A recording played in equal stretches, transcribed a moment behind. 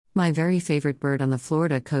My very favorite bird on the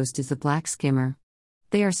Florida coast is the black skimmer.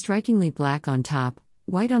 They are strikingly black on top,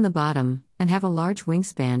 white on the bottom, and have a large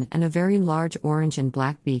wingspan and a very large orange and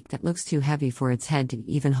black beak that looks too heavy for its head to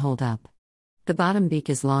even hold up. The bottom beak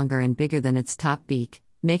is longer and bigger than its top beak,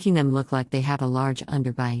 making them look like they have a large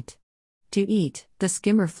underbite. To eat, the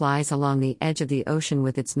skimmer flies along the edge of the ocean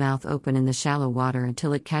with its mouth open in the shallow water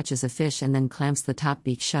until it catches a fish and then clamps the top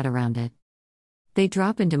beak shut around it. They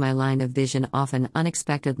drop into my line of vision often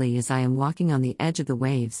unexpectedly as I am walking on the edge of the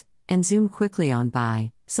waves, and zoom quickly on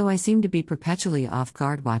by, so I seem to be perpetually off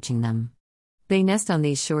guard watching them. They nest on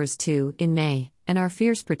these shores too, in May, and are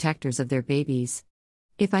fierce protectors of their babies.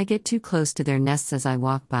 If I get too close to their nests as I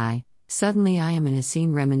walk by, suddenly I am in a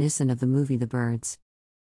scene reminiscent of the movie The Birds.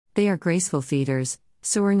 They are graceful feeders,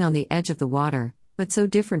 soaring on the edge of the water, but so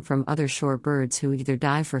different from other shore birds who either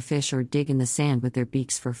dive for fish or dig in the sand with their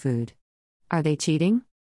beaks for food. Are they cheating?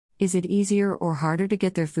 Is it easier or harder to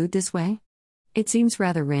get their food this way? It seems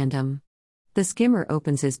rather random. The skimmer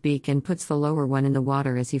opens his beak and puts the lower one in the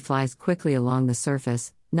water as he flies quickly along the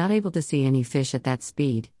surface, not able to see any fish at that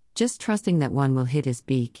speed, just trusting that one will hit his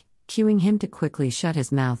beak, cueing him to quickly shut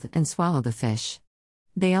his mouth and swallow the fish.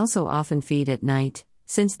 They also often feed at night,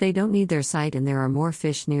 since they don't need their sight and there are more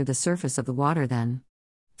fish near the surface of the water then.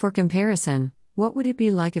 For comparison, what would it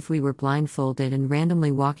be like if we were blindfolded and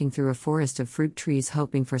randomly walking through a forest of fruit trees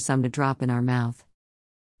hoping for some to drop in our mouth?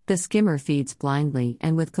 The skimmer feeds blindly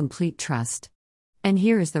and with complete trust. And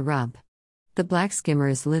here is the rub. The black skimmer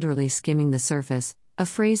is literally skimming the surface, a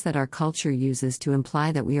phrase that our culture uses to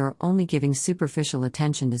imply that we are only giving superficial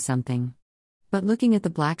attention to something. But looking at the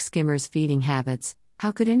black skimmer's feeding habits,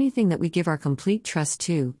 how could anything that we give our complete trust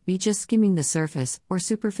to be just skimming the surface or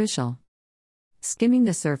superficial? Skimming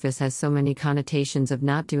the surface has so many connotations of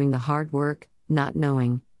not doing the hard work, not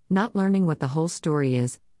knowing, not learning what the whole story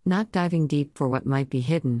is, not diving deep for what might be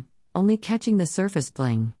hidden, only catching the surface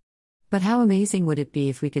bling. But how amazing would it be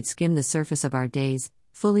if we could skim the surface of our days,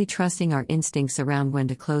 fully trusting our instincts around when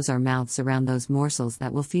to close our mouths around those morsels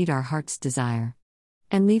that will feed our heart's desire,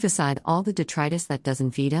 and leave aside all the detritus that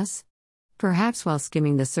doesn't feed us? Perhaps while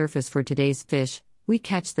skimming the surface for today's fish, we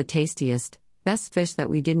catch the tastiest, best fish that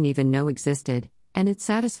we didn't even know existed, and it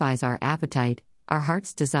satisfies our appetite, our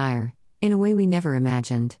heart's desire, in a way we never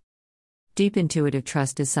imagined. Deep intuitive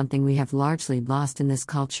trust is something we have largely lost in this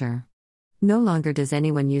culture. No longer does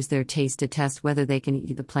anyone use their taste to test whether they can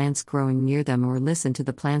eat the plants growing near them or listen to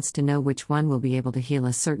the plants to know which one will be able to heal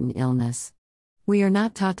a certain illness. We are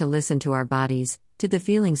not taught to listen to our bodies, to the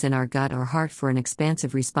feelings in our gut or heart for an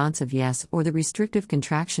expansive response of yes or the restrictive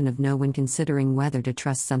contraction of no when considering whether to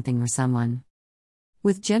trust something or someone.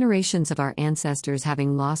 With generations of our ancestors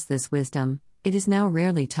having lost this wisdom, it is now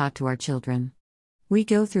rarely taught to our children. We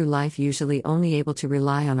go through life usually only able to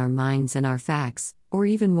rely on our minds and our facts, or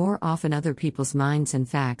even more often other people's minds and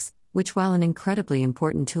facts, which, while an incredibly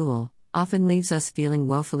important tool, often leaves us feeling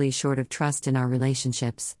woefully short of trust in our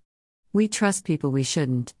relationships. We trust people we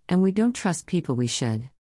shouldn't, and we don't trust people we should.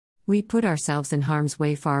 We put ourselves in harm's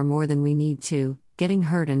way far more than we need to, getting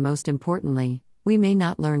hurt, and most importantly, we may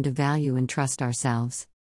not learn to value and trust ourselves.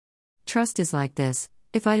 Trust is like this: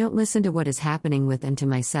 if I don't listen to what is happening with and to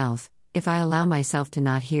myself, if I allow myself to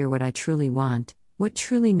not hear what I truly want, what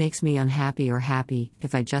truly makes me unhappy or happy,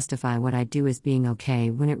 if I justify what I do as being okay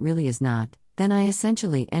when it really is not, then I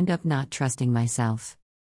essentially end up not trusting myself.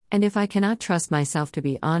 And if I cannot trust myself to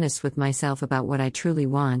be honest with myself about what I truly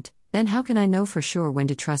want, then how can I know for sure when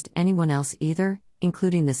to trust anyone else either,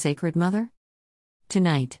 including the Sacred Mother?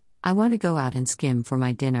 Tonight, I want to go out and skim for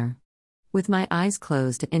my dinner. With my eyes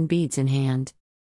closed and beads in hand.